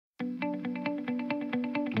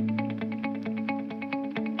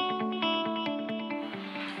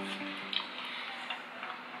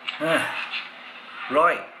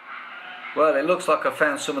Right, well, it looks like I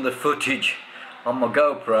found some of the footage on my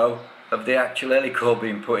GoPro of the actual helicoil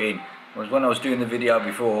being put in. When I was doing the video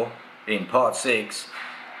before, in part 6,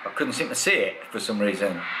 I couldn't seem to see it for some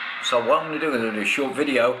reason. So what I'm going to do is I'm going to do a short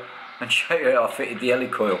video and show you how I fitted the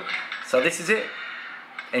helicoil. So this is it.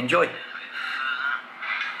 Enjoy.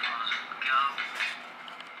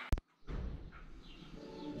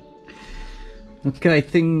 Okay,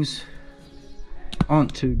 things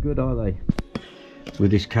aren't too good, are they,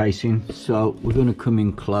 with this casing? So we're going to come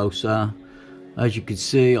in closer. As you can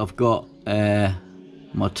see, I've got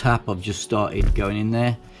my tap. I've just started going in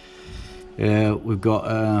there. We've got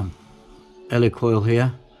a helicoil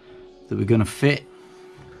here that we're going to fit.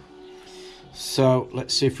 So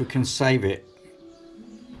let's see if we can save it.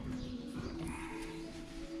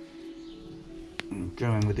 I'm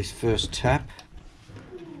going with this first tap.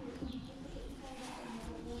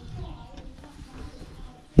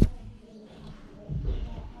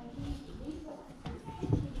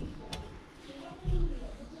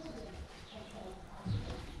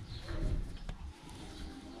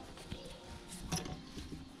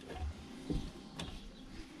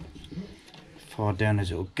 Far down as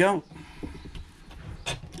it'll go.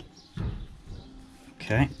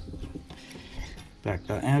 Okay, back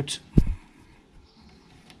that out.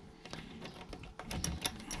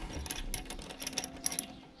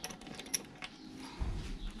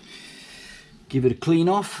 Give it a clean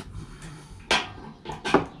off.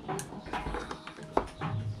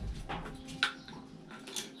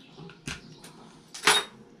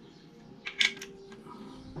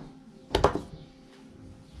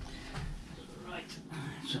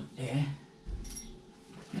 Some air.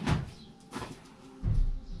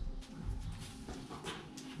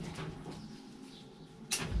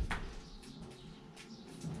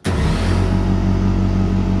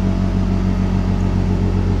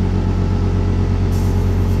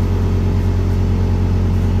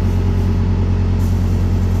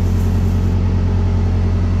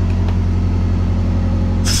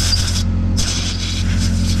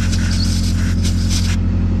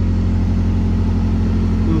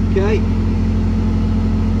 Okay,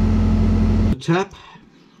 the tap,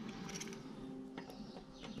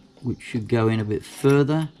 which should go in a bit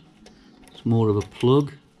further. It's more of a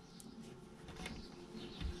plug.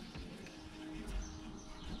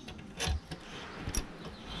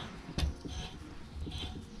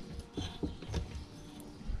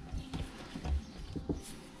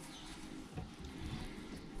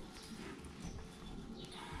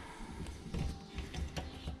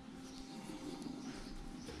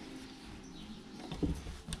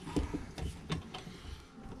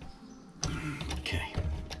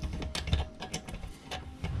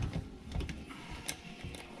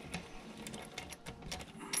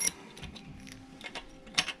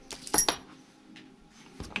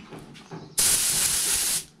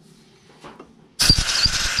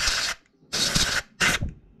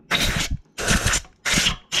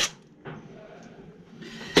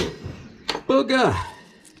 Bugger!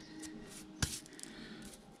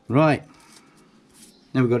 Right,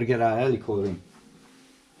 now we've got to get our helicoil in.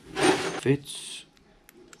 Fits,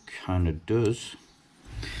 kind of does.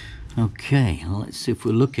 Okay, well, let's see if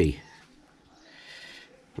we're lucky.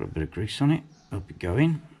 Put a bit of grease on it, up it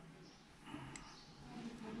going.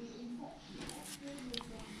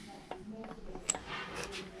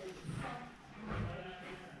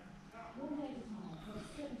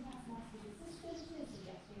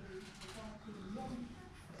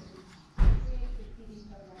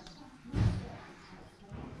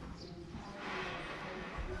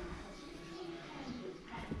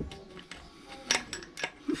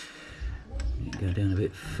 Go down a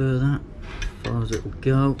bit further, as far as it will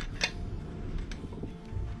go.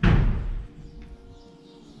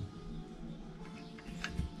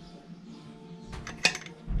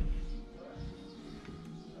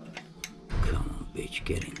 Come on, bitch,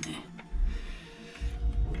 get in there.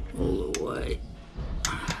 All the way.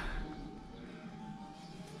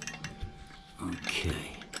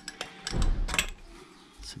 Okay.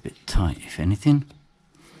 It's a bit tight, if anything.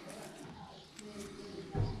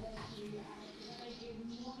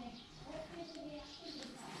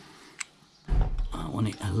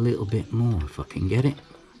 It a little bit more if I can get it,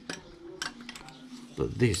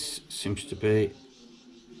 but this seems to be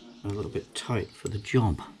a little bit tight for the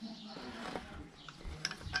job.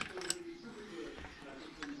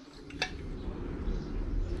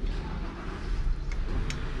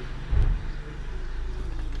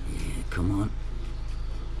 Yeah, come on,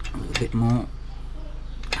 a little bit more.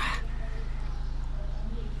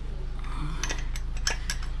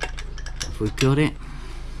 Have we got it?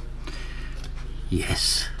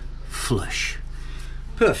 Yes. flush.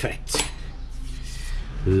 Perfect.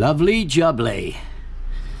 Lovely jubbly.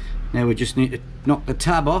 Now we just need to knock the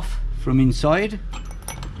tab off from inside.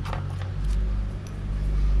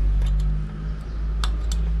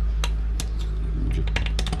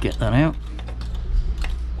 Get that out.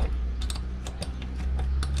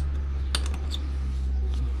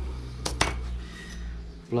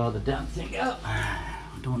 Blow the damn thing out.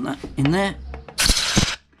 Don't want that in there.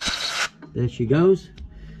 There she goes.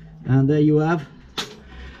 And there you have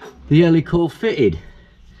the helicoil fitted.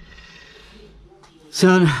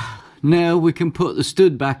 So now we can put the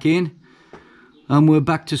stud back in and we're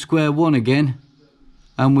back to square one again,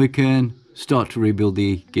 and we can start to rebuild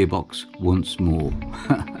the gearbox once more.